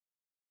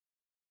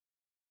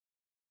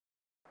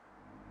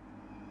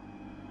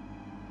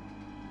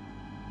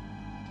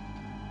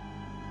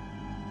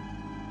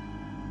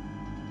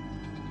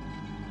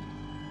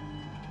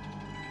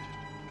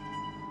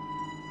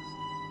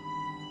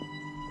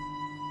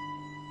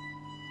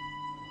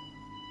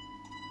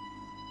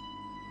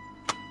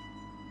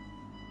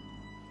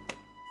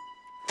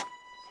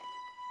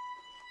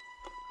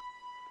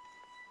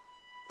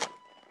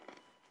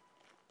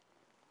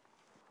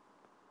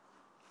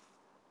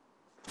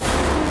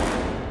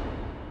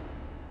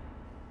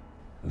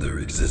There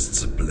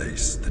exists a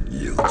place that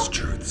yields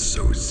truths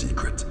so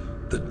secret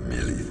that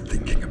merely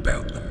thinking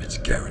about them is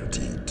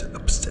guaranteed to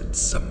upset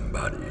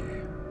somebody.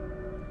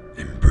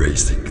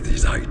 Embracing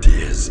these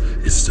ideas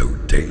is so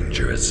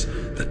dangerous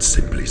that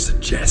simply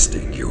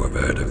suggesting you have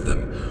heard of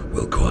them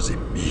will cause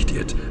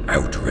immediate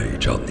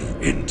outrage on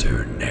the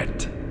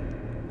internet.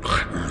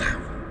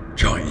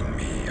 Join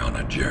me on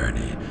a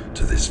journey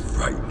to this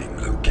frightening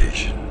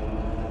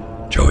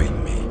location.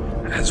 Join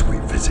me as we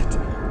visit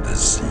the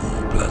C++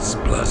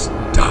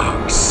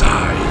 dark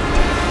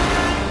side.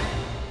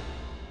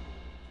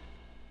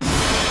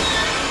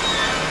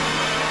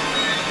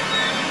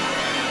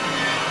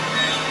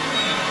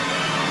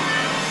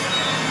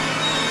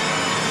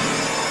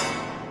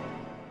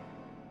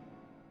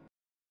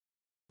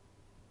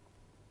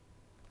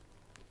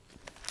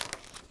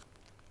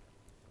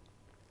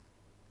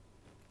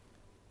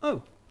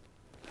 Oh,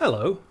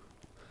 hello.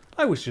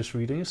 I was just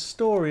reading a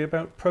story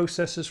about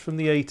processors from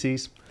the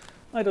 80s.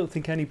 I don't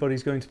think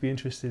anybody's going to be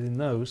interested in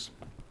those.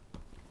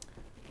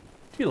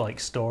 Do you like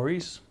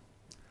stories?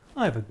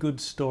 I have a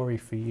good story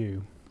for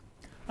you.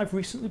 I've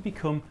recently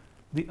become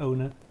the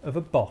owner of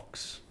a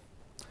box.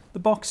 The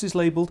box is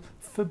labelled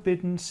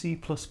Forbidden C++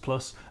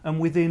 and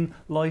within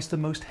lies the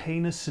most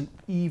heinous and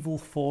evil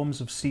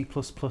forms of C++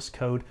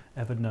 code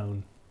ever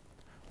known.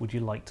 Would you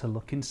like to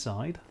look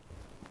inside?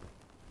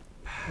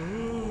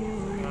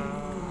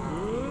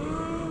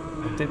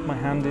 I'll dip my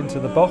hand into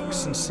the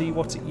box and see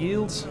what it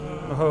yields.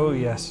 Oh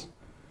yes.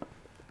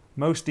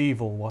 Most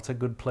evil, what a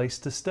good place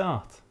to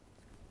start.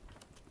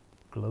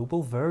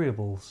 Global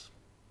variables.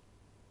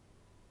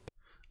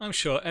 I'm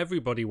sure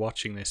everybody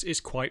watching this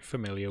is quite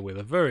familiar with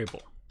a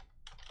variable.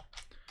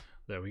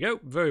 There we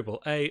go,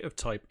 variable A of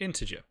type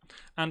integer.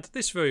 And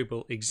this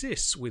variable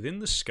exists within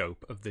the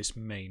scope of this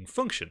main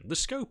function. The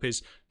scope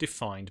is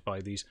defined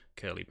by these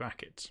curly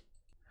brackets.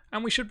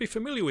 And we should be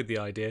familiar with the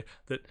idea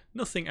that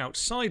nothing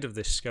outside of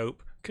this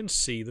scope can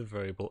see the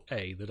variable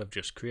A that I've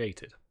just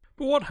created.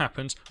 But what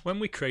happens when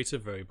we create a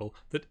variable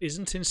that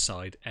isn't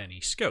inside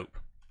any scope?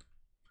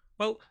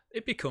 Well,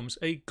 it becomes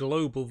a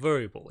global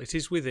variable. It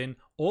is within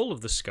all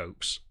of the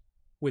scopes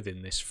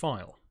within this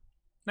file.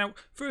 Now,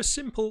 for a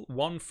simple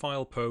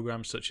one-file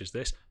program such as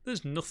this,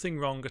 there's nothing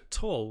wrong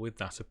at all with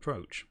that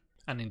approach.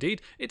 And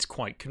indeed, it's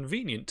quite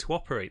convenient to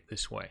operate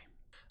this way.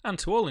 And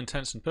to all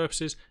intents and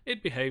purposes,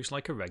 it behaves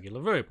like a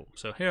regular variable.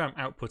 So here I'm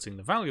outputting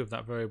the value of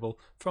that variable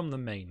from the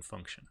main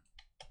function.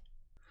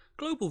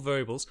 Global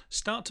variables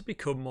start to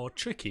become more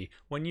tricky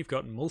when you've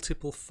got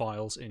multiple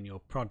files in your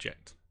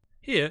project.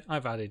 Here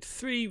I've added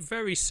 3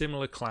 very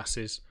similar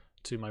classes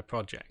to my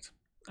project,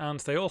 and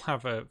they all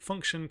have a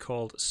function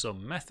called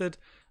SUMMethod,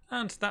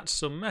 and that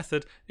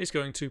SUMMethod is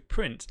going to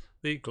print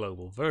the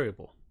global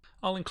variable.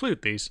 I'll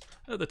include these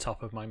at the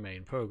top of my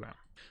main program.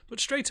 But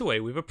straight away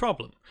we have a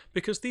problem,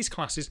 because these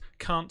classes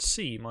can't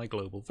see my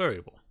global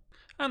variable,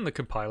 and the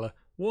compiler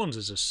warns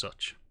us as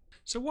such.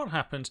 So what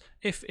happens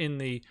if in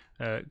the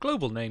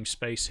global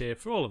namespace here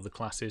for all of the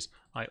classes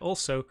I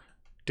also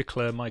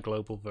declare my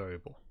global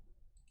variable?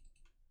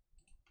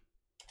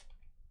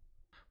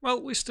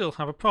 Well, we still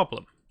have a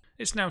problem.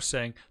 It's now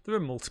saying there are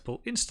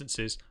multiple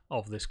instances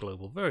of this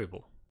global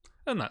variable,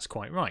 and that's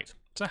quite right.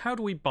 So how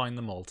do we bind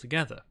them all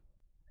together?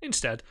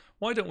 Instead,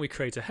 why don't we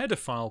create a header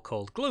file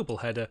called global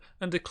header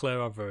and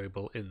declare our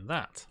variable in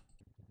that?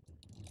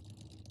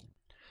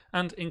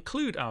 And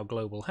include our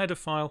global header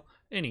file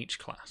in each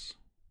class.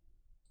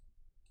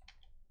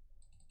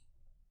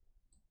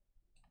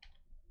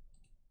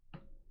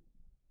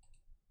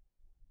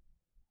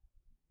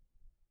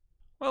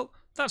 Well,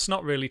 that's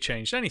not really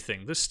changed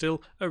anything. There's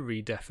still a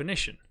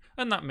redefinition.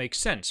 And that makes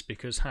sense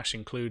because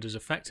 #include has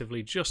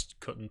effectively just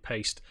cut and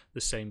paste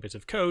the same bit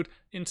of code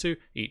into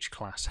each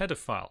class header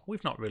file.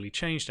 We've not really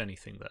changed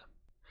anything there.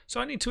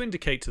 So I need to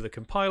indicate to the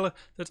compiler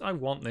that I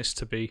want this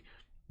to be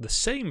the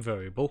same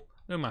variable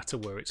no matter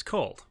where it's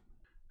called.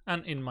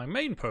 And in my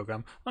main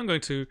program, I'm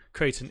going to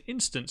create an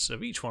instance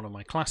of each one of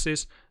my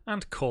classes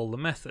and call the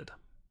method.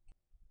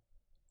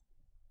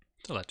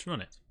 So let's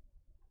run it.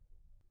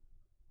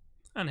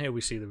 And here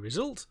we see the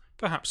result,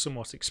 perhaps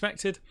somewhat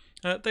expected.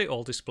 They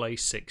all display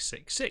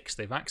 666.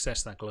 They've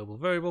accessed that global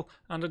variable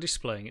and are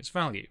displaying its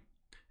value.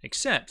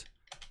 Except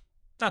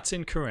that's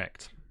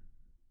incorrect.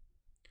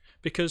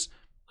 Because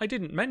I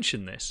didn't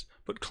mention this,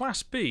 but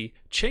class B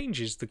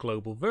changes the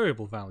global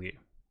variable value.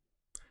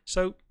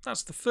 So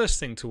that's the first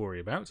thing to worry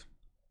about.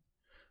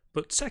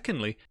 But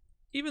secondly,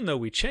 even though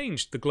we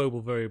changed the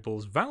global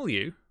variable's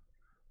value,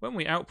 when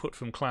we output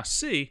from class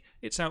C,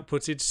 it's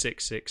outputted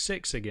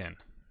 666 again.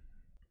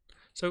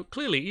 So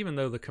clearly, even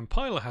though the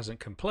compiler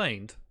hasn't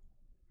complained,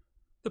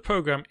 the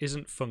program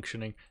isn't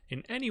functioning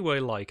in any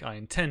way like I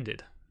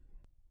intended.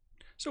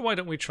 So why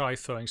don't we try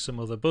throwing some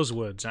other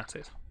buzzwords at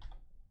it?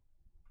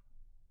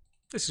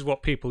 This is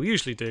what people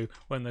usually do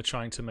when they're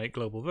trying to make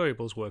global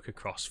variables work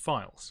across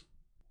files.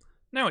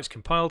 Now it's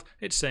compiled,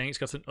 it's saying it's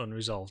got an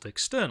unresolved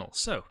external,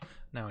 so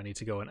now I need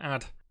to go and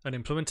add an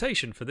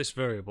implementation for this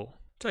variable.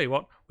 Tell you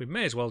what, we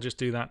may as well just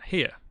do that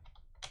here.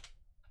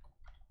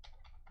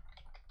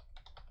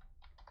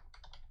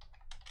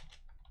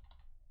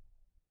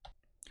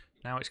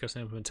 Now it's got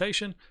an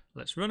implementation.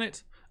 Let's run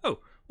it. Oh,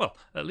 well,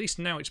 at least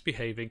now it's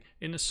behaving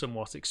in a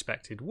somewhat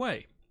expected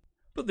way.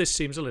 But this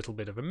seems a little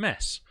bit of a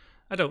mess.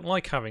 I don't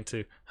like having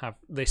to have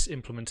this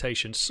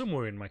implementation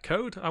somewhere in my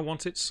code. I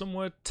want it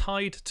somewhere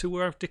tied to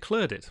where I've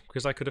declared it,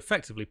 because I could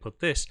effectively put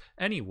this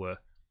anywhere,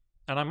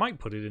 and I might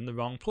put it in the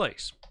wrong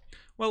place.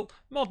 Well,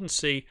 modern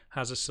C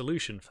has a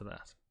solution for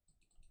that.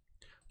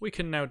 We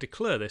can now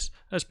declare this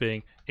as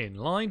being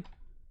inline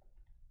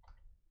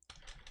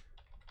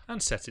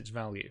and set its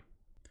value.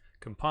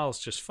 Compiles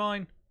just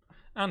fine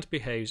and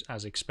behaves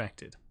as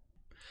expected.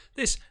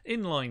 This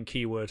inline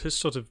keyword has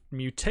sort of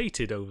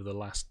mutated over the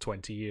last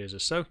 20 years or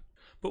so.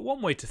 But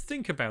one way to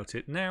think about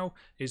it now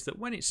is that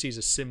when it sees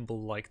a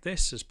symbol like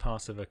this as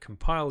part of a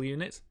compile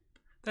unit,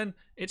 then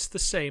it's the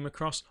same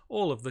across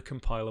all of the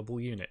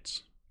compilable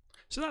units.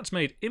 So that's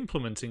made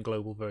implementing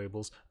global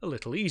variables a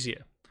little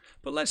easier.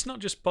 But let's not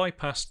just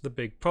bypass the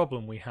big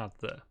problem we had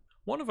there.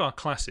 One of our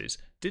classes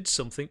did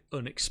something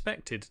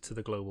unexpected to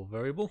the global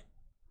variable,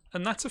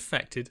 and that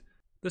affected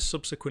the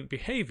subsequent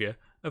behavior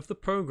of the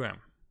program.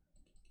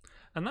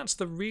 And that's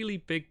the really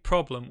big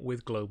problem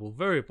with global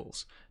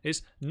variables,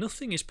 is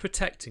nothing is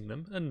protecting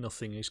them and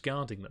nothing is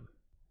guarding them.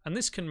 And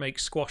this can make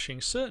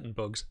squashing certain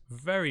bugs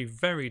very,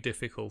 very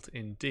difficult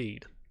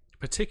indeed,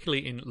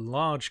 particularly in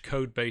large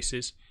code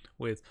bases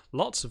with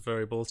lots of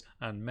variables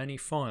and many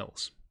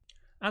files.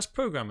 As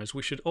programmers,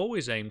 we should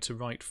always aim to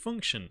write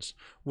functions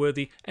where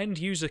the end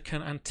user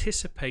can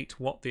anticipate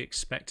what the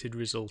expected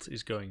result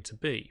is going to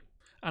be.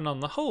 And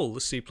on the whole,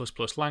 the C++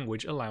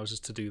 language allows us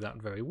to do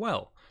that very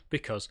well,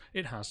 because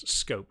it has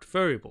scoped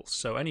variables,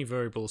 so any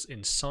variables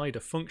inside a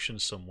function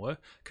somewhere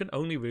can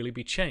only really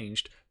be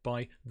changed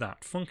by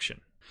that function.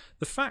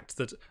 The fact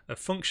that a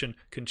function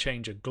can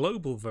change a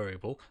global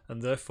variable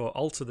and therefore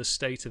alter the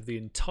state of the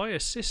entire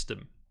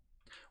system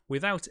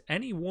without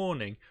any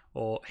warning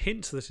or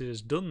hint that it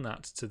has done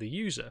that to the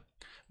user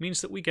means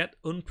that we get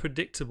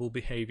unpredictable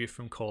behavior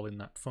from calling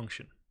that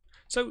function.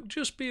 So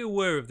just be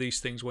aware of these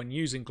things when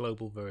using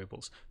global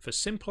variables. For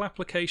simple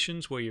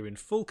applications where you're in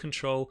full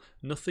control,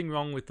 nothing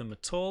wrong with them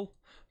at all.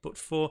 But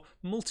for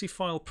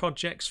multi-file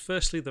projects,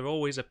 firstly, they're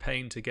always a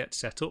pain to get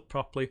set up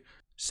properly.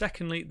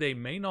 Secondly, they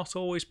may not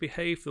always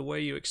behave the way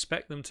you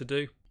expect them to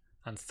do.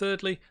 And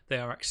thirdly, they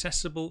are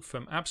accessible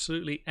from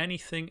absolutely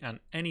anything and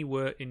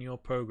anywhere in your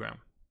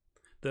program.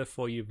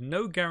 Therefore, you've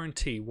no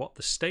guarantee what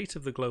the state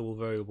of the global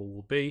variable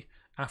will be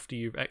after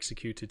you've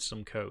executed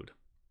some code.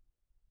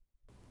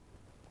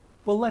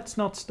 Well, let's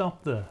not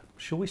stop there.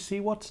 Shall we see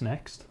what's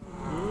next?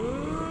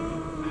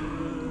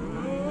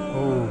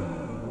 Oh,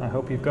 I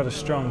hope you've got a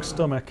strong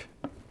stomach.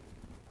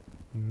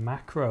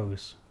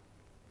 Macros.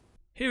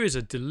 Here is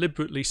a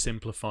deliberately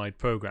simplified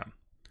program.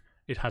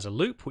 It has a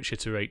loop which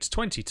iterates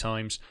 20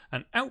 times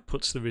and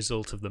outputs the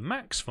result of the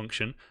max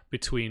function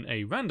between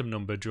a random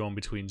number drawn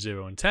between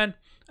 0 and 10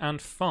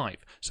 and 5.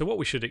 So what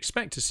we should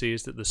expect to see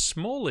is that the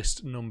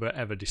smallest number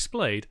ever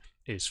displayed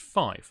is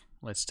 5.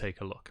 Let's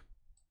take a look.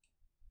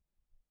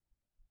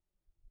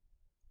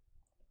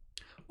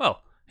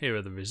 Well, here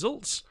are the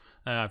results.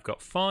 I've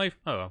got 5.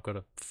 Oh, I've got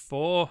a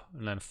 4,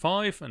 and then a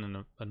 5, and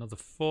then another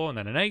 4, and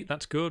then an 8.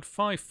 That's good.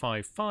 5,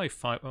 5, 5,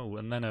 5. Oh,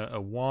 and then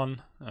a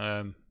 1,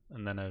 and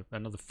then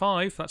another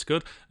 5. That's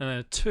good. And then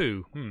a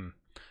 2.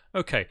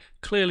 Okay,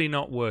 clearly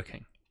not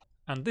working.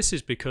 And this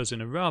is because,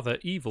 in a rather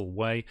evil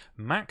way,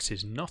 max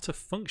is not a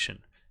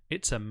function.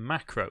 It's a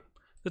macro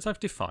that I've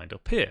defined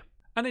up here.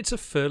 And it's a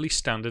fairly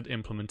standard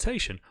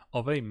implementation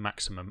of a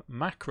maximum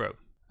macro.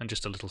 And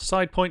just a little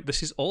side point,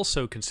 this is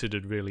also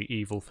considered really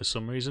evil for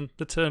some reason,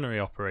 the ternary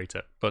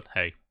operator, but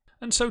hey.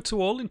 And so to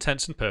all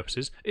intents and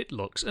purposes, it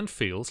looks and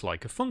feels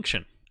like a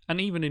function. And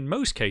even in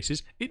most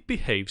cases, it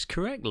behaves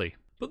correctly.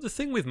 But the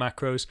thing with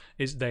macros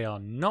is they are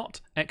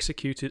not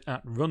executed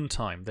at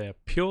runtime. They are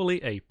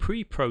purely a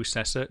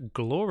preprocessor,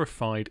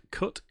 glorified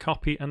cut,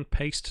 copy and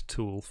paste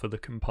tool for the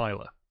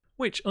compiler,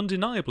 which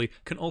undeniably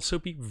can also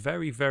be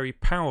very, very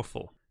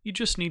powerful. You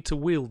just need to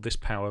wield this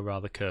power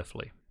rather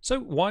carefully. So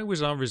why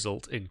was our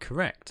result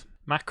incorrect?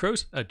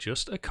 Macros are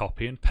just a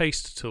copy and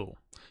paste tool.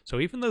 So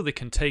even though they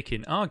can take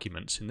in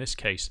arguments, in this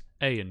case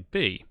A and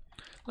B,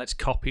 let's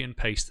copy and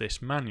paste this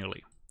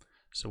manually.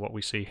 So what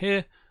we see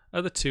here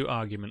are the two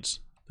arguments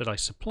that I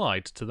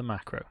supplied to the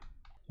macro.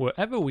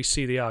 Wherever we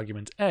see the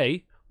argument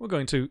A, we're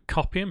going to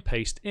copy and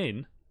paste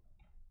in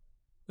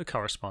the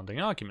corresponding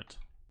argument.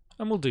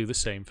 And we'll do the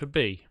same for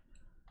B.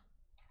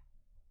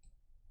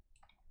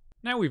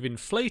 Now we've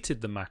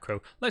inflated the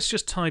macro, let's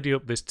just tidy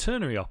up this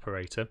ternary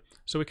operator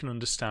so we can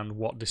understand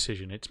what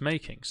decision it's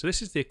making. So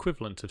this is the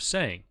equivalent of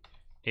saying,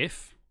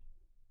 if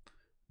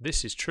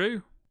this is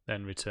true,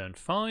 then return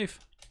 5,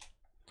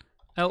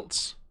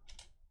 else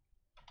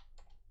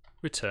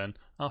return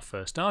our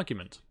first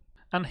argument.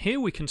 And here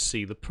we can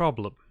see the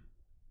problem.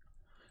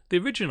 The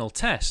original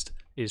test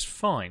is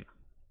fine,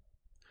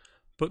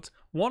 but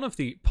one of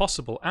the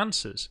possible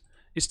answers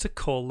is to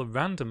call the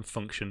random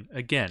function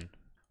again,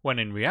 when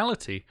in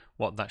reality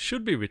what that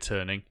should be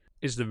returning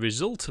is the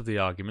result of the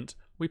argument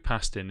we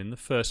passed in the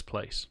first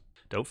place.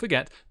 Don't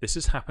forget, this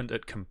has happened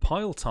at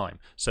compile time,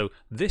 so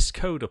this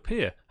code up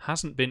here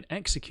hasn't been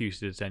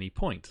executed at any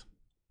point.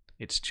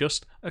 It's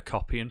just a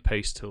copy and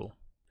paste tool.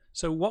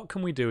 So what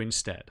can we do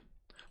instead?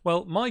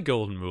 Well, my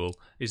golden rule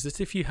is that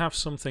if you have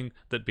something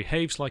that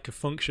behaves like a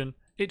function,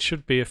 it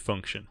should be a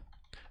function.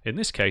 In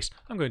this case,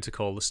 I'm going to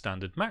call the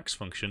standard max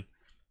function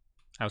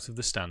out of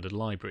the standard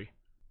library.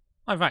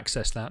 I've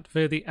accessed that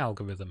via the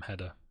algorithm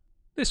header.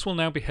 This will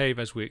now behave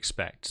as we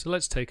expect, so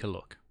let's take a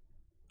look.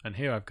 And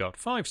here I've got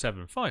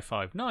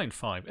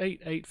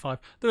 5755958885.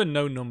 There are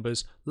no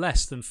numbers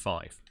less than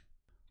 5.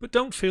 But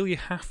don't feel you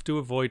have to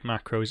avoid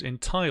macros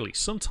entirely.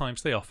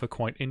 Sometimes they offer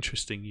quite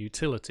interesting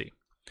utility.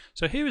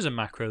 So here is a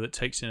macro that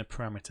takes in a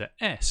parameter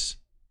s,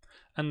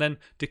 and then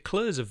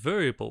declares a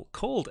variable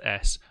called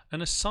s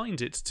and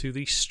assigns it to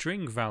the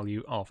string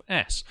value of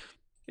s.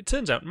 It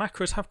turns out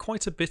macros have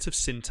quite a bit of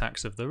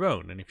syntax of their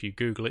own, and if you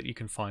Google it you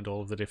can find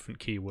all of the different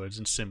keywords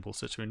and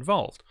symbols that are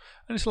involved.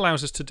 And it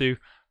allows us to do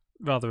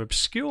rather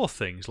obscure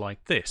things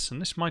like this,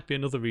 and this might be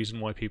another reason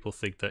why people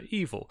think they're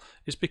evil,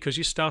 is because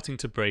you're starting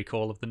to break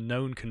all of the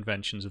known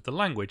conventions of the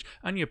language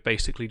and you're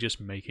basically just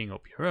making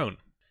up your own.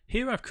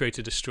 Here I've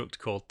created a struct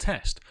called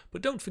test,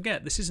 but don't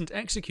forget this isn't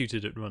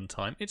executed at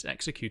runtime, it's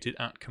executed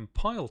at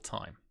compile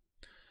time.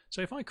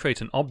 So if I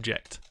create an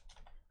object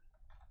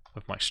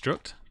of my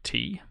struct,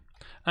 t,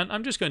 and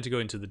I'm just going to go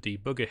into the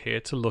debugger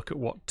here to look at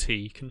what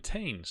t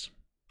contains.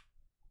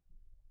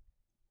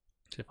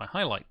 So if I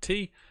highlight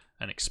t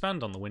and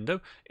expand on the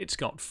window, it's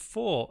got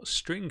 4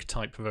 string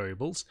type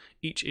variables,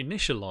 each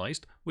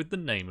initialized with the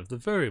name of the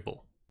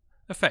variable.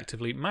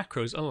 Effectively,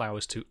 macros allow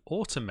us to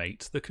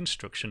automate the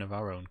construction of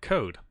our own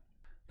code.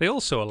 They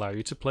also allow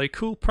you to play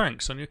cool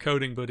pranks on your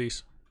coding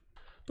buddies.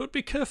 But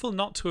be careful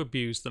not to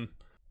abuse them,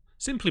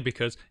 simply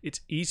because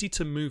it's easy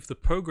to move the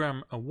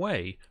program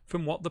away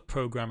from what the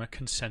programmer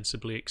can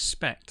sensibly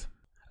expect,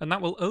 and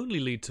that will only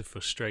lead to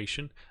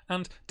frustration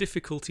and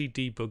difficulty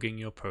debugging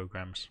your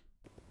programs.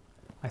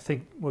 I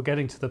think we're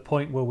getting to the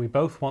point where we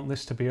both want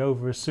this to be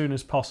over as soon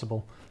as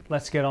possible.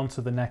 Let's get on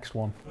to the next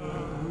one.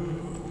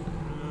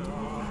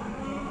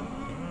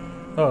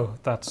 Oh,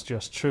 that's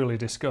just truly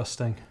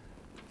disgusting.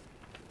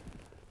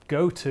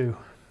 Goto.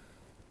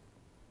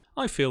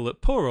 I feel that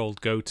poor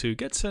old Goto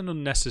gets an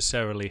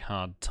unnecessarily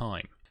hard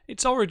time.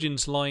 Its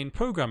origins lie in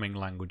programming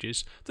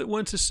languages that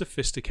weren't as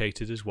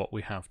sophisticated as what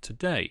we have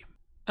today.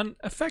 And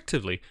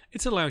effectively,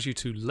 it allows you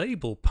to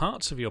label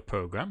parts of your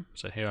program,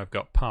 so here I've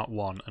got part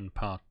 1 and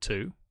part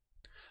 2,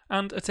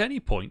 and at any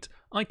point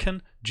I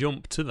can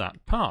jump to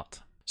that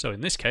part. So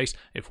in this case,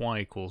 if y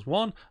equals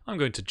 1, I'm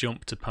going to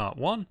jump to part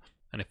 1,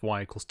 and if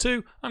y equals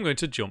 2, I'm going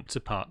to jump to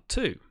part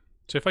 2.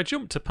 So if I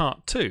jump to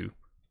part 2,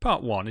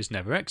 part 1 is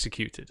never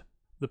executed.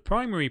 The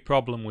primary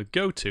problem with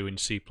Goto in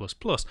C++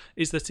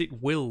 is that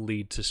it will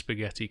lead to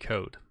spaghetti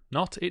code.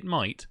 Not it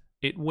might,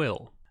 it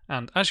will.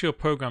 And as your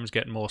programs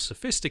get more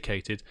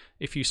sophisticated,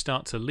 if you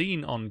start to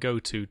lean on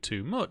Goto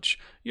too much,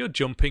 you're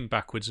jumping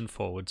backwards and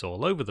forwards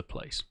all over the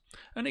place.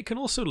 And it can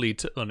also lead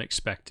to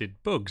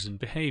unexpected bugs and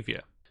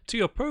behavior. To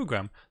your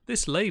program,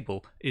 this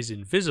label is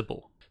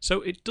invisible,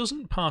 so it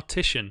doesn't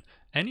partition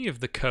any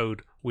of the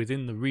code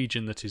within the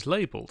region that is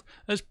labeled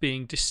as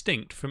being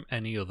distinct from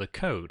any other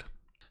code.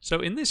 So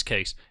in this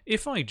case,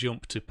 if I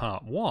jump to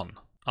part 1,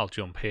 I'll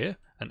jump here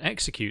and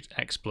execute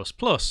x++,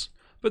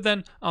 but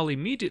then I'll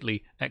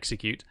immediately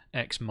execute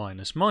x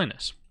minus.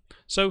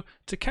 So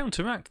to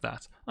counteract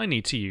that, I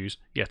need to use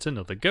yet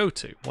another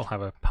Goto. We'll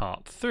have a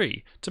part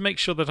 3 to make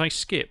sure that I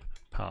skip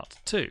part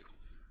 2.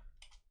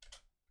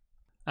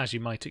 As you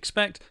might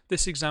expect,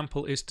 this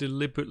example is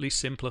deliberately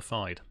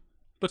simplified,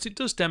 but it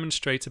does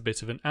demonstrate a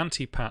bit of an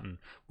anti-pattern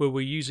where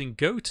we're using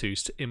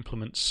Gotos to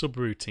implement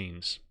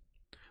subroutines.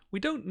 We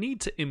don't need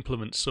to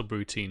implement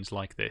subroutines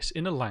like this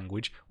in a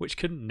language which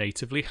can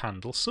natively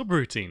handle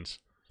subroutines.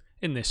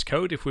 In this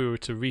code, if we were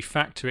to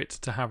refactor it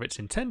to have its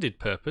intended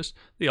purpose,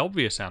 the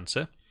obvious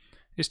answer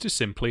is to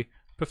simply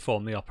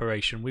perform the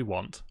operation we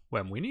want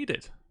when we need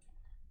it,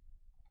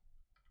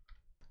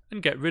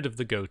 and get rid of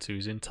the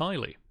Gotos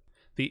entirely.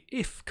 The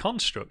if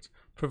construct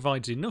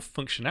provides enough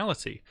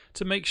functionality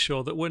to make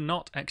sure that we're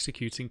not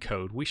executing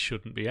code we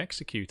shouldn't be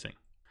executing.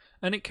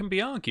 And it can be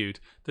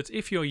argued that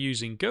if you're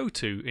using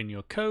Goto in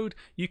your code,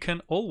 you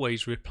can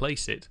always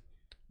replace it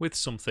with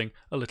something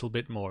a little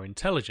bit more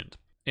intelligent,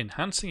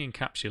 enhancing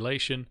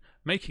encapsulation,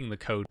 making the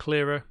code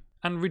clearer,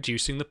 and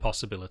reducing the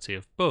possibility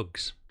of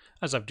bugs.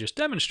 As I've just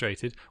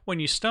demonstrated,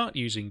 when you start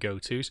using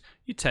Gotos,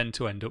 you tend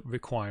to end up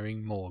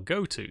requiring more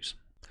Gotos.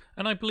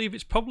 And I believe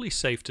it's probably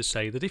safe to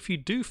say that if you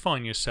do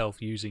find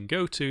yourself using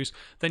Gotos,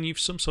 then you've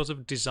some sort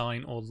of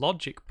design or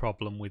logic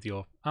problem with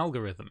your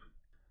algorithm.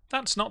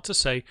 That's not to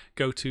say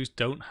Gotos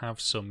don't have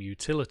some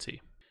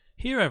utility.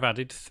 Here I've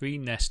added 3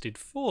 nested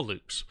for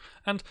loops,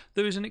 and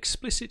there is an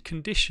explicit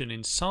condition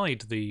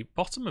inside the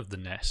bottom of the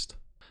nest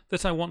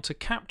that I want to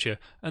capture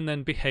and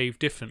then behave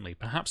differently.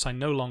 Perhaps I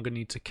no longer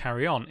need to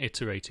carry on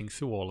iterating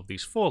through all of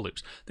these for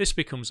loops. This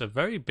becomes a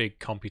very big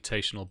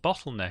computational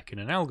bottleneck in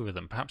an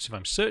algorithm. Perhaps if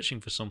I'm searching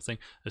for something,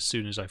 as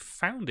soon as I've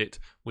found it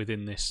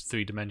within this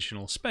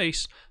three-dimensional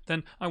space,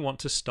 then I want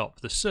to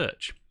stop the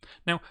search.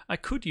 Now, I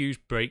could use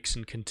breaks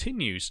and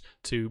continues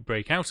to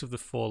break out of the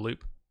for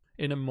loop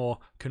in a more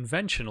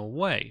conventional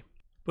way.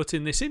 But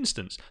in this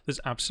instance, there's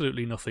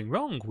absolutely nothing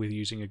wrong with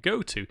using a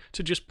Goto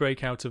to just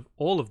break out of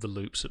all of the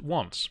loops at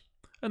once,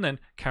 and then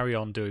carry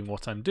on doing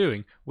what I'm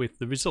doing with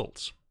the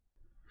results.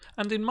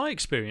 And in my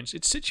experience,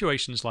 it's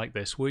situations like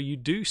this where you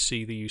do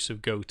see the use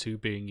of Goto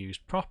being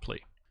used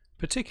properly,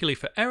 particularly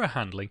for error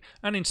handling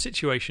and in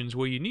situations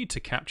where you need to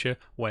capture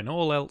when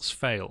all else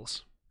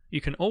fails. You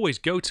can always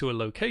go to a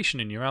location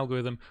in your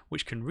algorithm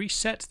which can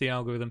reset the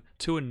algorithm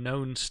to a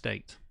known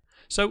state.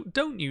 So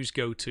don't use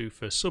Goto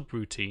for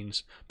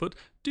subroutines, but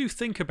do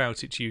think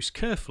about its use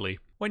carefully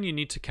when you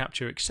need to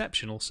capture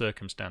exceptional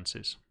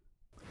circumstances.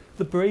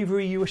 The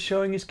bravery you are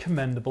showing is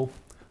commendable.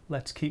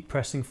 Let's keep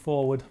pressing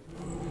forward.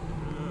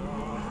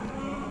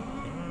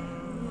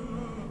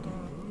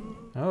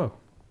 Oh.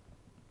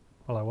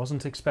 Well, I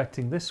wasn't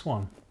expecting this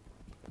one.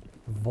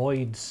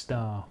 Void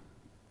star.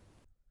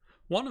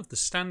 One of the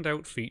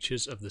standout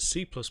features of the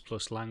C++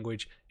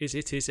 language is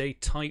it is a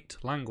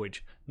typed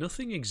language.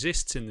 Nothing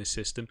exists in this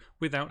system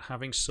without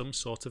having some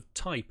sort of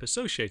type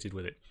associated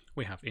with it.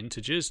 We have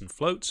integers and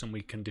floats, and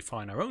we can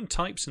define our own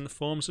types in the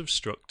forms of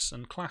structs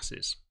and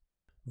classes.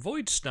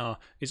 Void star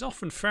is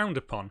often frowned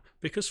upon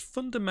because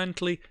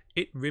fundamentally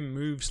it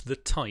removes the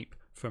type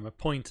from a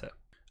pointer.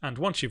 And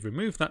once you've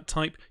removed that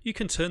type, you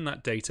can turn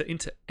that data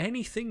into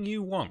anything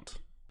you want.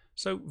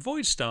 So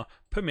void star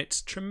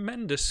permits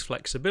tremendous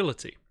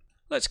flexibility.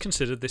 Let's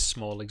consider this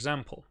small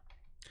example.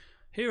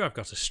 Here I've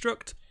got a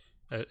struct.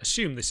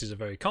 Assume this is a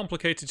very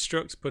complicated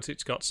struct, but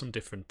it's got some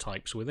different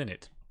types within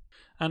it.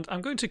 And I'm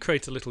going to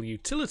create a little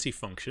utility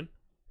function,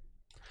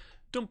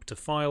 dump to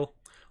file,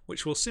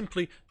 which will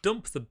simply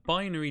dump the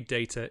binary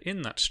data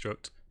in that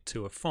struct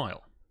to a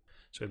file.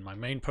 So in my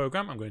main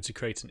program, I'm going to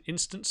create an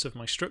instance of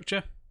my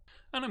structure,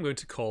 and I'm going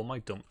to call my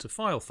dump to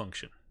file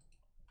function.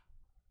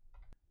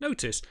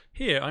 Notice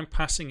here I'm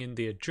passing in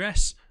the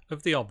address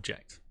of the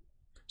object.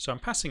 So I'm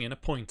passing in a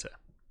pointer.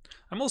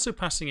 I'm also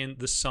passing in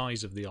the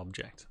size of the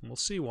object, and we'll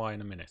see why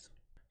in a minute.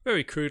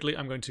 Very crudely,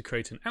 I'm going to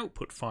create an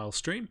output file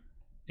stream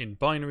in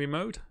binary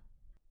mode.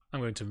 I'm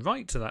going to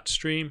write to that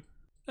stream,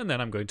 and then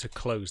I'm going to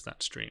close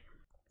that stream.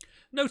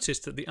 Notice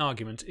that the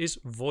argument is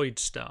void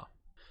star.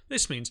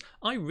 This means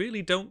I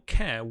really don't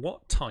care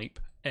what type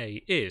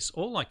A is.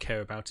 All I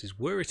care about is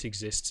where it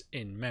exists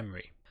in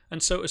memory.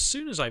 And so as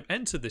soon as I've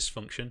entered this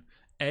function,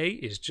 A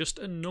is just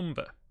a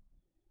number.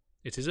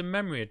 It is a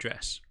memory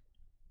address.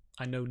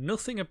 I know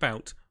nothing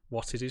about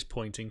what it is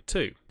pointing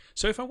to.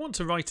 So if I want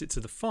to write it to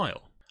the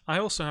file, I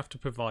also have to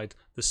provide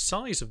the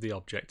size of the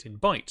object in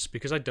bytes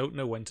because I don't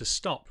know when to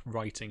stop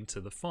writing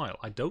to the file.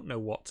 I don't know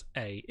what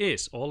A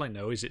is. All I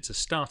know is it's a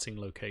starting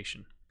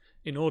location.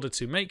 In order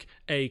to make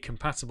A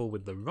compatible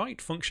with the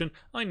write function,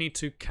 I need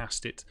to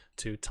cast it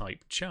to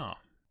type char.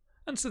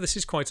 And so this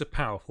is quite a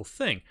powerful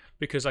thing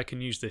because I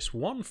can use this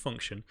one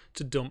function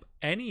to dump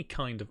any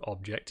kind of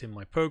object in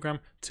my program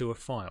to a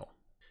file.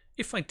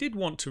 If I did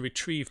want to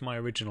retrieve my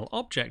original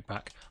object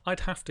back,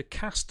 I'd have to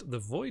cast the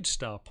void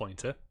star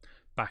pointer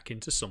back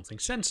into something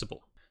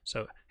sensible.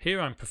 So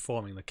here I'm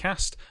performing the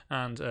cast,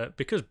 and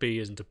because B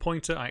isn't a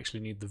pointer, I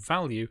actually need the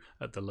value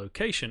at the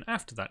location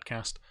after that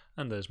cast,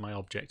 and there's my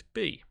object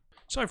B.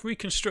 So I've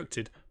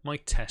reconstructed my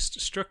test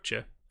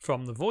structure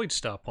from the void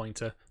star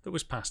pointer that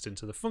was passed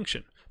into the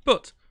function.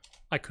 But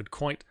I could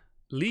quite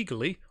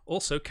legally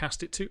also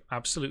cast it to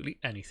absolutely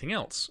anything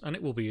else, and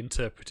it will be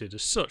interpreted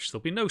as such.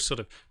 There'll be no sort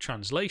of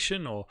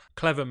translation or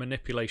clever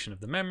manipulation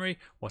of the memory.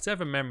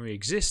 Whatever memory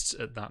exists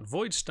at that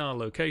void star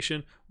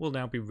location will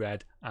now be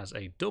read as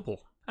a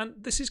double. And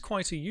this is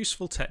quite a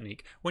useful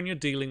technique when you're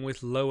dealing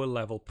with lower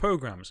level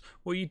programs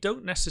where you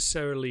don't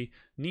necessarily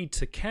need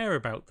to care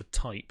about the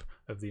type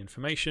of the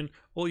information.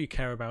 All you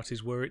care about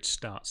is where it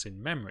starts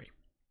in memory.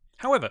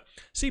 However,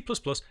 C++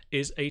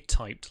 is a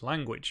typed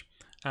language,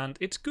 and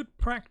it's good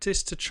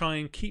practice to try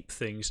and keep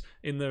things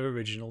in their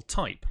original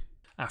type.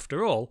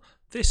 After all,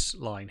 this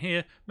line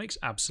here makes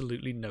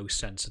absolutely no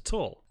sense at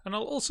all. And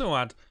I'll also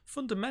add,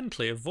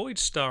 fundamentally a void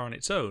star on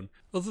its own,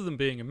 other than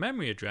being a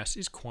memory address,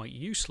 is quite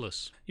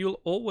useless.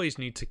 You'll always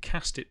need to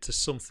cast it to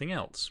something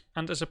else,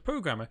 and as a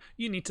programmer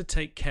you need to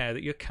take care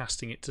that you're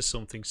casting it to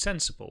something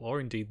sensible,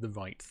 or indeed the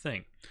right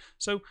thing.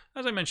 So,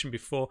 as I mentioned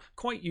before,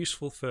 quite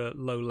useful for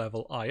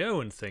low-level I/O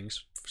and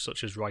things,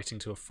 such as writing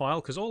to a file,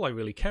 because all I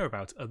really care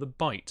about are the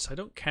bytes. I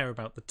don't care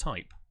about the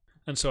type.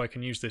 And so I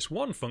can use this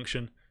one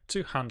function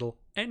to handle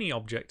any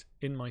object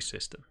in my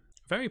system.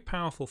 Very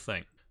powerful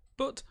thing.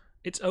 But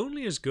it's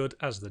only as good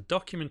as the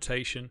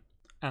documentation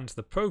and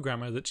the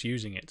programmer that's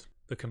using it.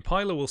 The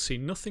compiler will see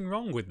nothing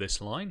wrong with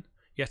this line,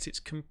 yet it's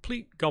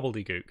complete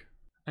gobbledygook,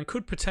 and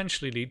could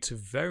potentially lead to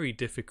very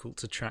difficult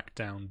to track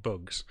down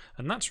bugs.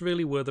 And that's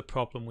really where the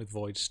problem with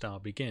void star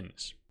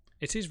begins.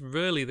 It is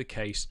rarely the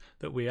case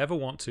that we ever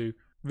want to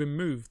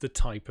remove the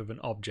type of an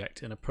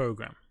object in a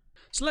program.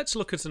 So let's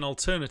look at an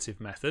alternative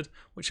method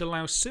which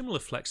allows similar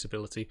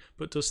flexibility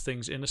but does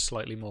things in a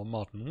slightly more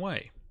modern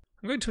way.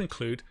 I'm going to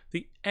include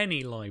the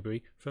any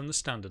library from the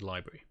standard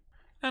library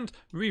and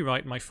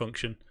rewrite my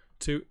function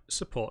to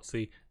support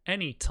the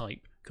any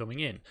type coming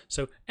in.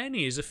 So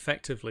any is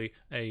effectively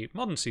a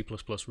modern C++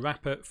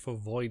 wrapper for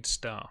void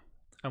star.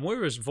 And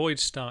whereas void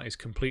star is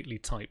completely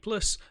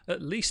typeless,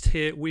 at least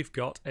here we've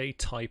got a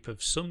type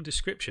of some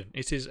description.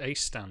 It is a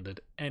standard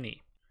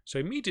any. So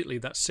immediately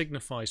that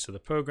signifies to the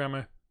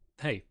programmer,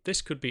 hey,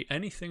 this could be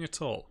anything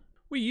at all.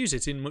 We use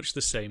it in much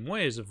the same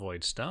way as a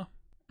void star,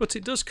 but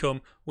it does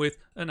come with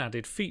an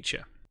added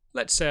feature.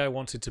 Let's say I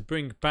wanted to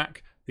bring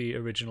back the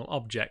original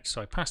object,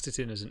 so I passed it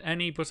in as an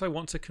any, but I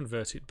want to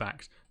convert it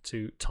back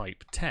to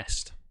type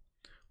test.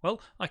 Well,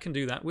 I can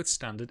do that with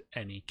standard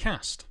any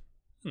cast,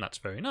 and that's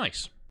very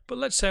nice. But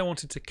let's say I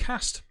wanted to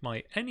cast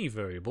my any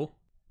variable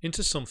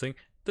into something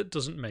that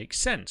doesn't make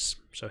sense.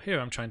 So here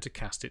I'm trying to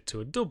cast it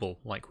to a double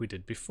like we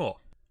did before.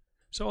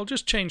 So I'll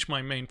just change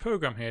my main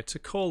program here to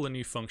call the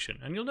new function,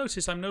 and you'll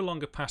notice I'm no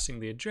longer passing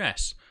the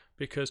address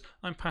because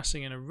I'm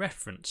passing in a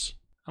reference,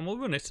 and we'll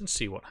run it and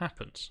see what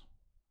happens.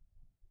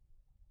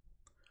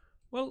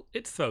 Well,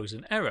 it throws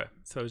an error.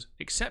 It throws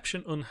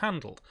exception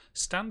unhandled,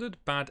 standard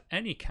bad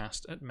any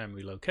cast at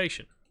memory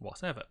location,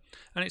 whatever.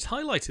 And it's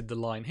highlighted the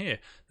line here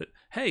that,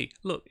 hey,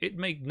 look, it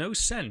made no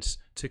sense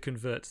to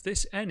convert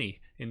this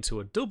any into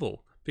a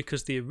double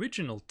because the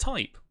original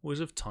type was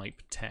of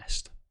type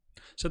test.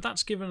 So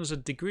that's given us a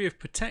degree of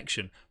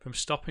protection from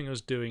stopping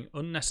us doing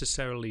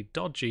unnecessarily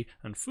dodgy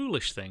and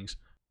foolish things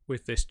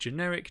with this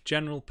generic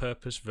general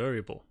purpose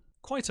variable.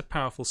 Quite a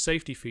powerful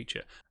safety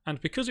feature,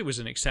 and because it was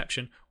an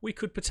exception, we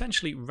could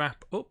potentially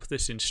wrap up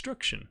this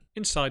instruction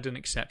inside an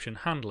exception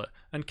handler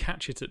and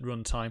catch it at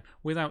runtime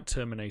without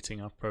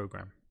terminating our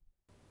program.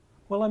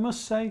 Well, I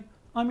must say,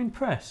 I'm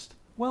impressed.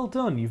 Well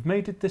done, you've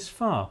made it this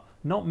far.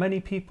 Not many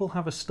people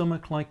have a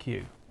stomach like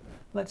you.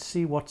 Let's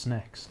see what's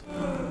next.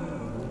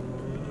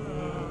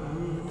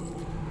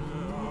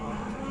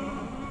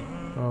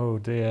 Oh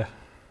dear.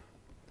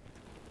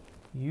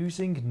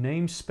 Using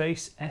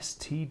Namespace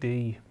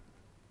STD.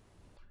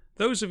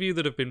 Those of you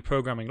that have been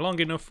programming long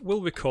enough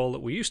will recall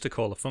that we used to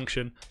call a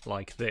function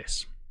like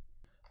this.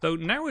 Though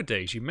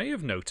nowadays you may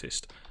have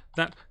noticed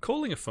that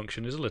calling a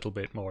function is a little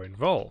bit more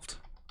involved.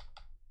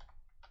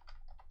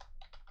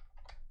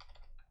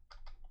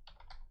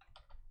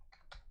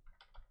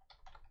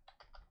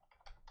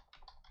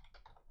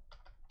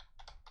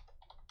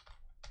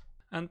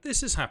 And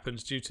this has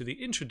happened due to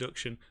the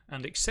introduction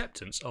and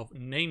acceptance of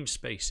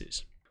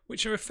namespaces,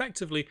 which are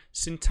effectively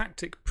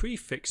syntactic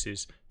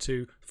prefixes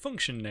to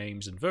function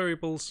names and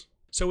variables,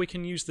 so we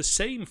can use the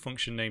same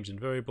function names and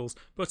variables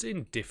but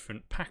in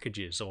different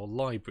packages or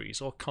libraries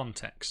or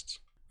contexts.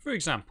 For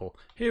example,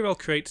 here I'll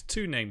create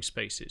two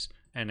namespaces,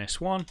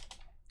 ns1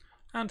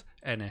 and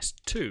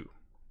ns2.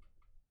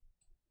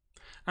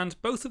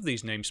 And both of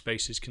these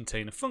namespaces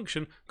contain a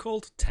function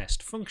called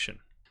testFunction.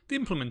 The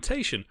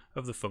implementation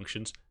of the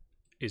functions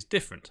is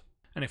different,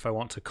 and if I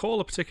want to call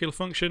a particular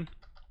function,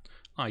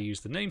 I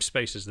use the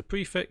namespace as the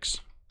prefix,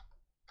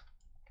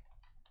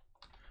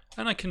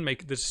 and I can make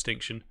the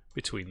distinction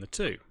between the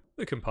two.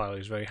 The compiler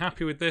is very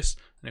happy with this,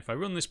 and if I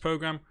run this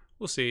program,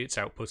 we'll see it's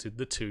outputted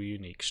the two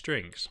unique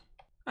strings.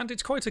 And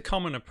it's quite a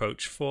common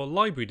approach for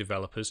library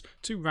developers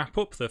to wrap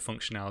up their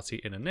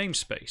functionality in a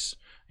namespace.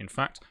 In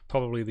fact,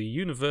 probably the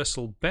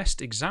universal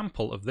best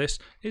example of this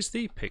is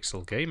the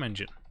Pixel game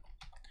engine.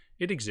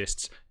 It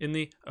exists in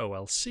the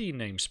OLC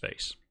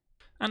namespace.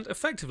 And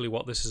effectively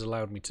what this has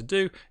allowed me to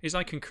do is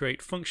I can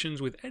create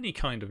functions with any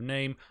kind of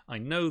name. I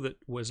know that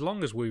as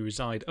long as we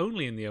reside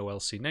only in the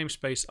OLC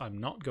namespace, I'm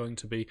not going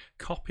to be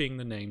copying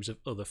the names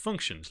of other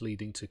functions,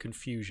 leading to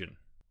confusion.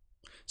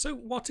 So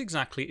what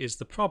exactly is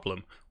the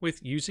problem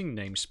with using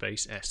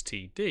Namespace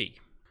STD?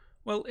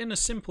 Well, in a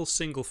simple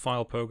single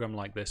file program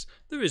like this,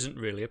 there isn't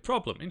really a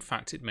problem. In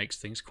fact, it makes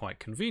things quite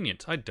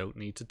convenient. I don't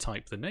need to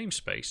type the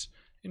namespace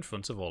in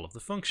front of all of the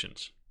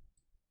functions.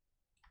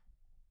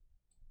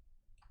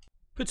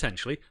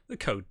 Potentially, the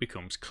code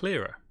becomes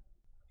clearer.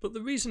 But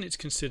the reason it's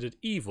considered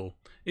evil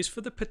is for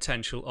the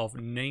potential of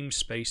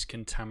namespace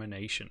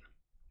contamination.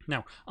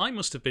 Now, I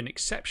must have been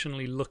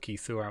exceptionally lucky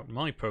throughout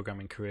my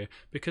programming career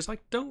because I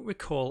don't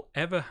recall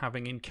ever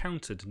having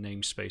encountered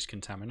namespace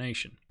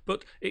contamination,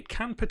 but it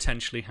can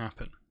potentially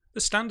happen.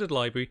 The standard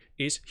library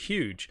is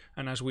huge,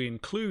 and as we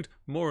include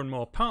more and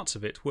more parts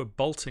of it, we're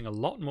bolting a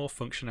lot more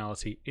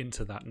functionality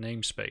into that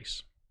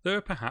namespace. There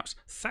are perhaps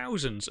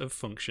thousands of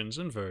functions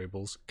and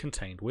variables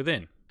contained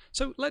within.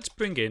 So let's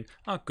bring in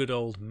our good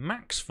old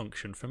max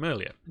function from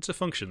earlier. It's a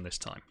function this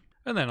time.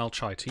 And then I'll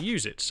try to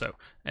use it. So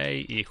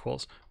a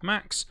equals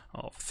max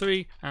of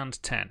 3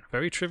 and 10.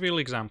 Very trivial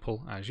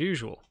example as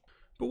usual.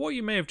 But what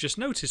you may have just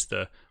noticed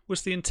there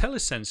was the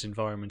IntelliSense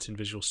environment in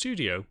Visual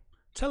Studio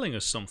telling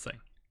us something.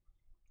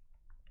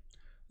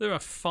 There are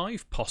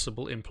 5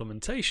 possible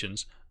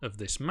implementations of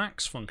this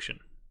max function.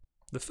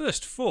 The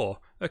first 4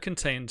 are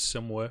contained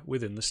somewhere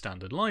within the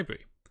standard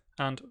library,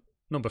 and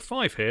number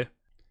 5 here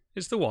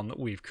is the one that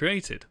we've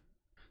created.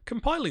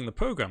 Compiling the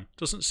program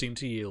doesn't seem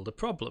to yield a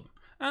problem,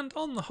 and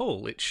on the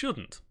whole it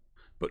shouldn't.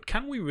 But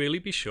can we really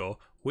be sure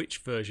which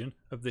version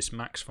of this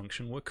max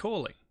function we're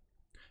calling?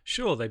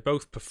 Sure, they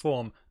both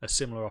perform a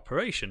similar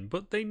operation,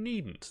 but they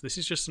needn't. This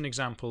is just an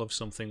example of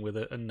something with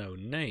a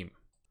known name.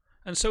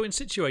 And so in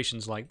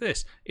situations like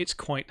this, it's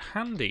quite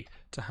handy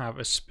to have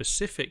a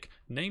specific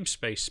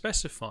namespace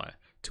specifier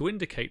to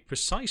indicate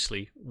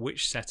precisely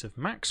which set of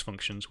max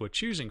functions we're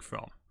choosing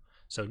from.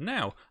 So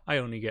now I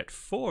only get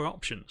 4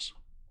 options,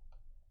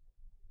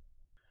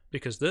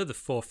 because they're the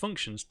 4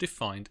 functions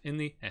defined in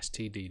the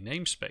STD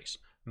namespace.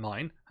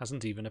 Mine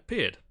hasn't even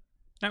appeared.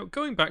 Now,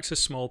 going back to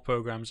small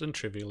programs and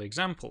trivial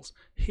examples,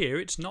 here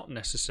it's not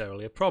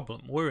necessarily a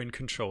problem. We're in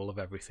control of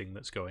everything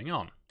that's going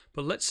on.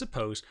 But let's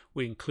suppose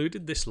we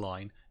included this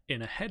line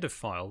in a header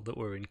file that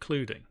we're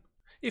including.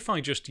 If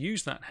I just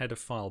use that header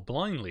file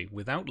blindly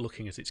without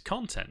looking at its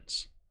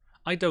contents,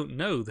 I don't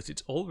know that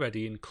it's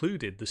already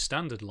included the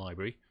standard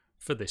library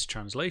for this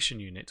translation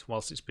unit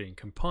whilst it's being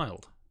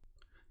compiled.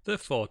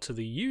 Therefore, to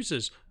the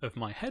users of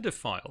my header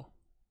file,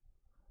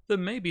 there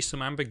may be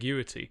some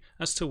ambiguity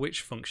as to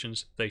which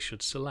functions they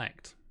should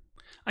select.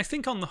 I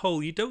think on the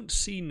whole you don't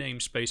see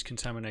namespace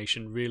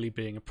contamination really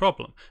being a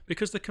problem,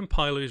 because the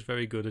compiler is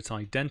very good at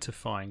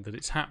identifying that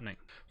it's happening.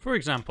 For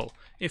example,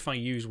 if I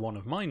use one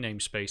of my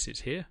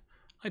namespaces here,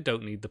 I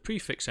don't need the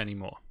prefix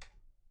anymore.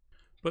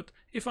 But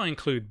if I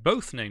include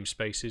both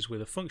namespaces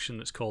with a function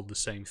that's called the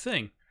same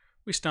thing,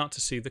 we start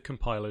to see the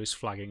compiler is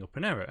flagging up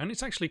an error, and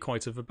it's actually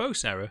quite a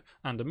verbose error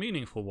and a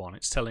meaningful one.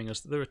 It's telling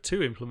us that there are 2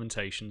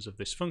 implementations of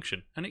this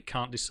function and it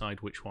can't decide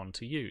which one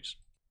to use.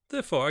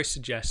 Therefore, I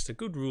suggest a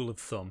good rule of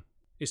thumb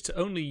is to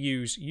only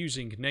use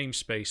using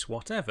namespace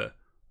whatever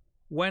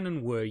when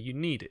and where you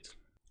need it.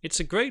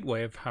 It's a great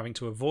way of having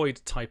to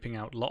avoid typing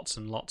out lots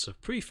and lots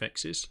of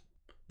prefixes,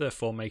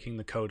 therefore making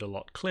the code a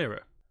lot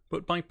clearer.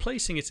 But by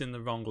placing it in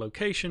the wrong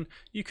location,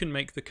 you can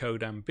make the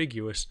code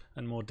ambiguous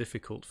and more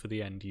difficult for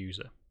the end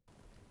user.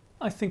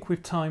 I think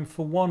we've time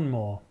for one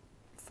more,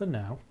 for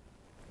now.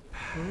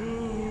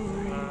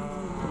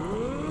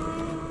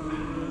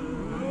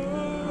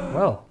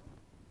 Well,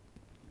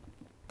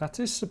 that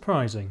is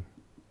surprising.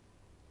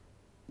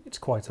 It's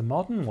quite a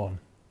modern one.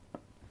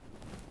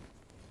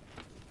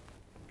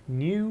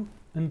 New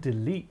and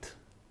delete.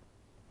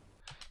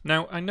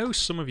 Now, I know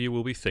some of you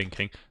will be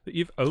thinking that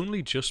you've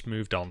only just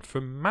moved on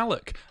from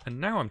malloc,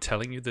 and now I'm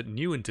telling you that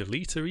new and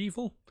delete are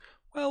evil?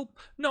 Well,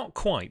 not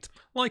quite.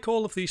 Like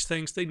all of these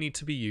things, they need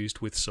to be used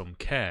with some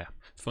care.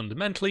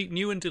 Fundamentally,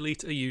 new and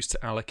delete are used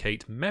to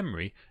allocate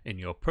memory in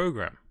your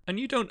program. And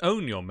you don't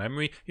own your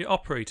memory, your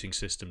operating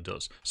system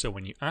does. So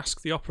when you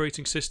ask the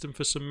operating system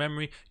for some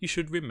memory, you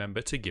should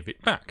remember to give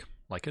it back,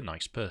 like a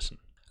nice person.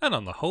 And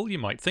on the whole, you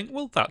might think,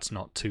 well, that's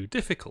not too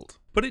difficult.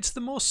 But it's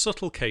the more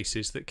subtle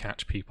cases that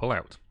catch people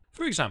out.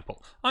 For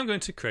example, I'm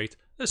going to create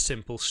a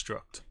simple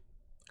struct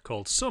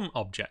called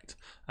SumObject,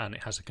 and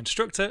it has a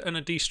constructor and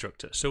a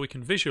destructor, so we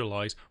can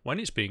visualize when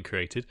it's being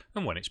created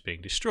and when it's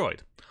being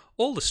destroyed.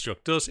 All the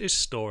struct does is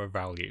store a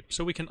value,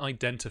 so we can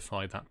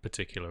identify that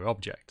particular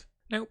object.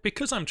 Now,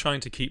 because I'm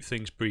trying to keep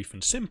things brief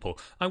and simple,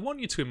 I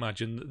want you to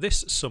imagine that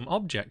this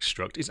SumObject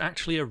struct is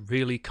actually a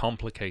really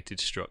complicated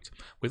struct,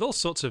 with all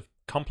sorts of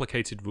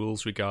complicated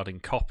rules regarding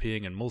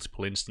copying and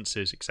multiple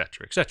instances,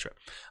 etc., etc.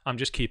 I'm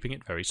just keeping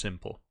it very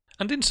simple.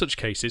 And in such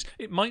cases,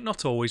 it might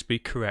not always be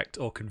correct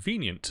or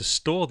convenient to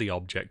store the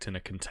object in a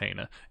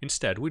container.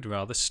 Instead, we'd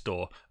rather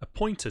store a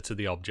pointer to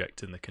the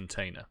object in the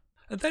container.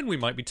 And then we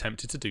might be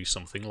tempted to do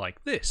something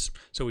like this.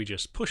 So we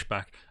just push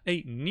back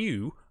a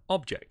new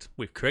object.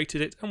 We've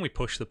created it and we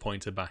push the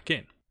pointer back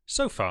in.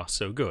 So far,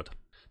 so good.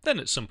 Then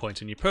at some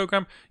point in your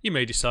program, you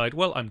may decide,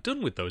 well, I'm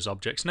done with those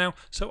objects now,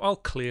 so I'll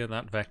clear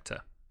that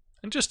vector.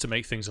 And just to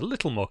make things a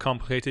little more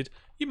complicated,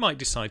 you might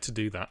decide to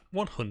do that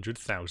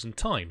 100,000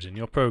 times in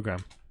your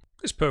program.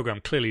 This program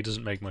clearly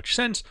doesn't make much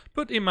sense,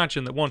 but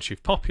imagine that once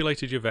you've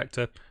populated your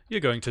vector, you're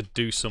going to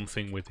do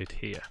something with it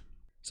here.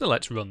 So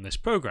let's run this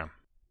program.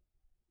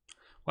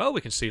 Well,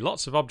 we can see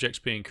lots of objects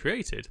being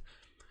created,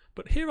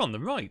 but here on the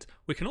right,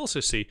 we can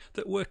also see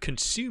that we're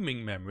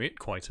consuming memory at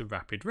quite a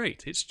rapid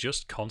rate. It's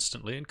just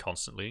constantly and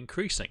constantly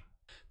increasing.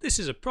 This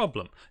is a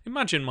problem.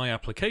 Imagine my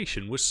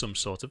application was some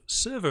sort of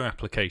server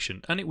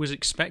application, and it was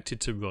expected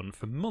to run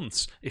for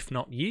months, if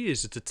not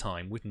years at a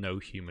time, with no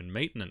human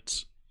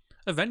maintenance.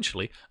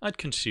 Eventually, I'd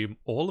consume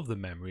all of the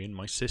memory in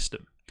my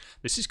system.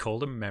 This is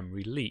called a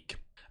memory leak,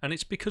 and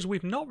it's because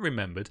we've not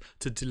remembered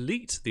to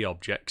delete the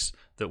objects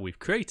that we've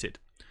created.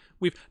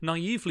 We've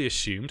naively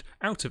assumed,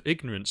 out of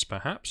ignorance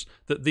perhaps,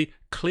 that the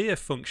clear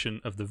function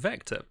of the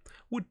vector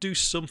would do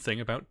something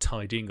about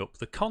tidying up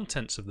the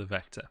contents of the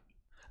vector.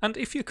 And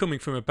if you're coming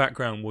from a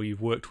background where you've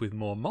worked with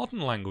more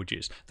modern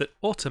languages that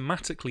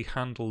automatically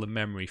handle the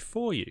memory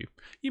for you,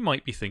 you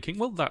might be thinking,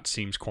 well, that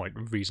seems quite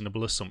a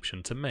reasonable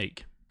assumption to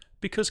make.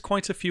 Because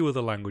quite a few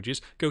other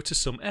languages go to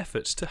some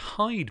efforts to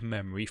hide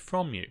memory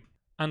from you.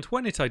 And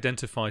when it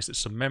identifies that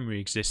some memory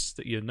exists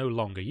that you're no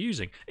longer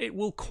using, it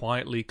will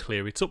quietly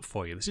clear it up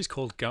for you. This is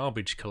called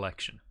garbage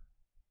collection.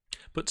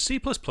 but C++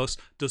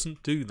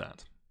 doesn't do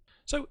that.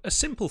 So a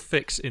simple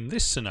fix in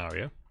this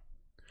scenario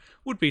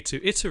would be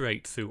to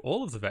iterate through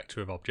all of the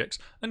vector of objects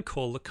and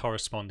call the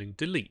corresponding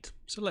delete.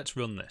 So let's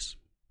run this.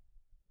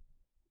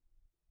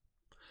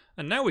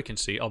 And now we can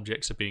see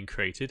objects are being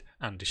created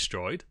and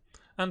destroyed,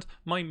 and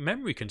my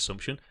memory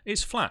consumption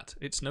is flat.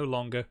 It's no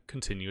longer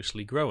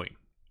continuously growing.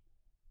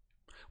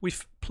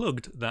 We've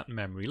plugged that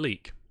memory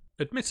leak.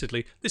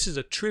 Admittedly, this is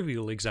a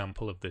trivial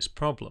example of this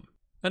problem,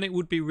 and it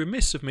would be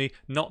remiss of me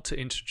not to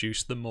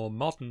introduce the more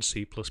modern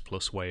C++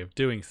 way of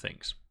doing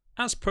things.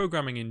 As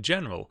programming in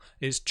general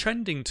is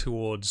trending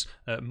towards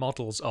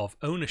models of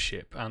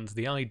ownership and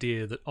the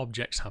idea that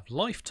objects have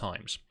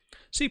lifetimes,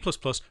 C++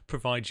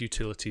 provides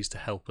utilities to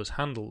help us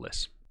handle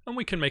this. And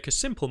we can make a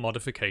simple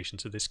modification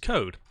to this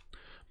code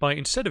by,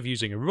 instead of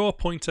using a raw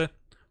pointer,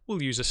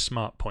 we'll use a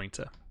smart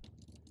pointer.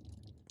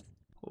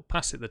 We'll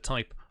pass it the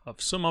type of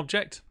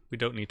SomeObject. We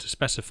don't need to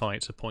specify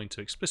it's a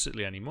pointer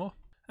explicitly anymore.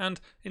 And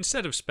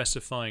instead of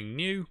specifying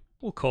new,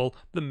 we'll call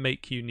the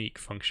makeUnique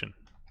function.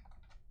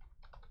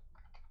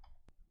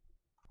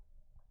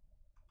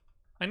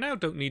 I now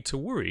don't need to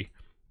worry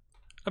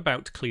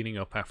about cleaning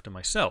up after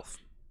myself.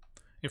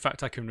 In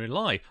fact, I can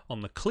rely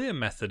on the clear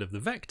method of the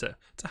vector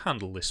to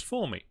handle this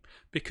for me,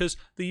 because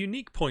the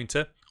unique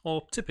pointer,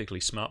 or typically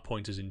smart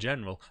pointers in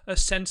general, are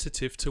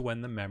sensitive to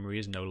when the memory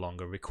is no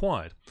longer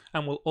required,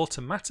 and will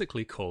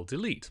automatically call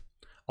delete.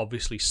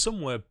 Obviously,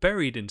 somewhere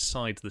buried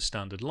inside the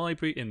standard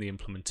library in the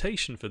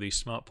implementation for these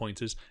smart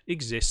pointers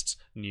exists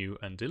new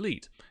and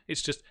delete.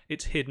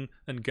 It's hidden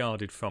and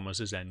guarded from us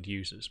as end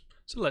users.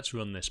 So let's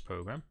run this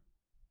program.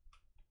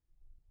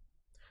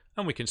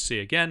 And we can see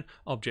again,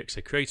 objects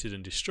are created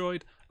and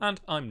destroyed,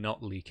 and I'm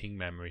not leaking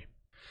memory.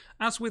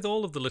 As with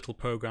all of the little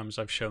programs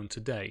I've shown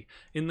today,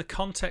 in the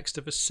context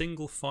of a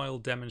single file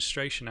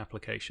demonstration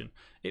application,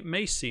 it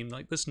may seem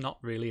like there's not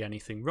really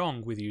anything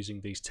wrong with using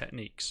these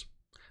techniques.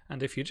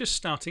 And if you're just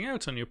starting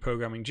out on your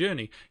programming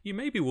journey, you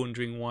may be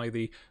wondering why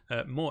the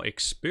more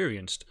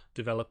experienced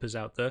developers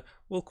out there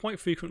will quite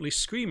frequently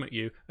scream at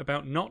you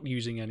about not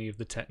using any of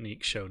the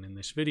techniques shown in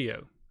this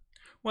video.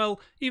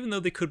 Well, even though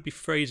they could be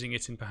phrasing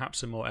it in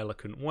perhaps a more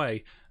eloquent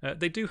way,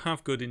 they do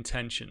have good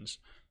intentions.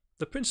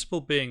 The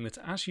principle being that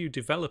as you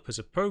develop as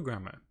a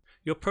programmer,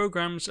 your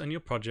programs and your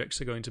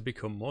projects are going to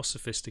become more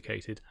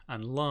sophisticated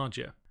and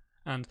larger.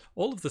 And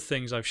all of the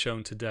things I've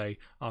shown today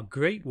are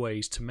great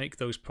ways to make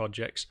those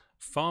projects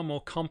far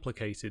more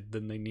complicated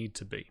than they need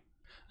to be.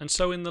 And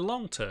so in the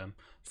long term,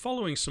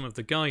 following some of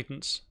the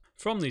guidance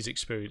from these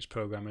experienced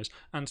programmers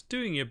and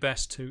doing your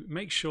best to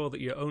make sure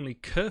that you're only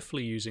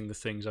carefully using the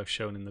things I've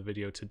shown in the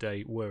video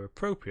today where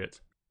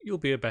appropriate, you'll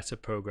be a better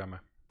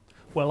programmer.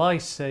 Well, I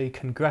say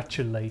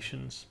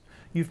congratulations.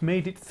 You've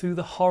made it through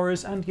the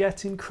horrors and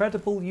yet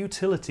incredible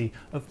utility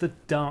of the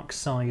dark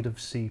side of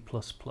C++.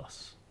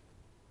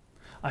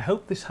 I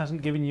hope this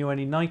hasn't given you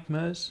any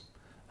nightmares,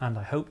 and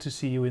I hope to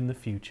see you in the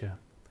future.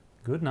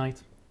 Good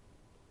night.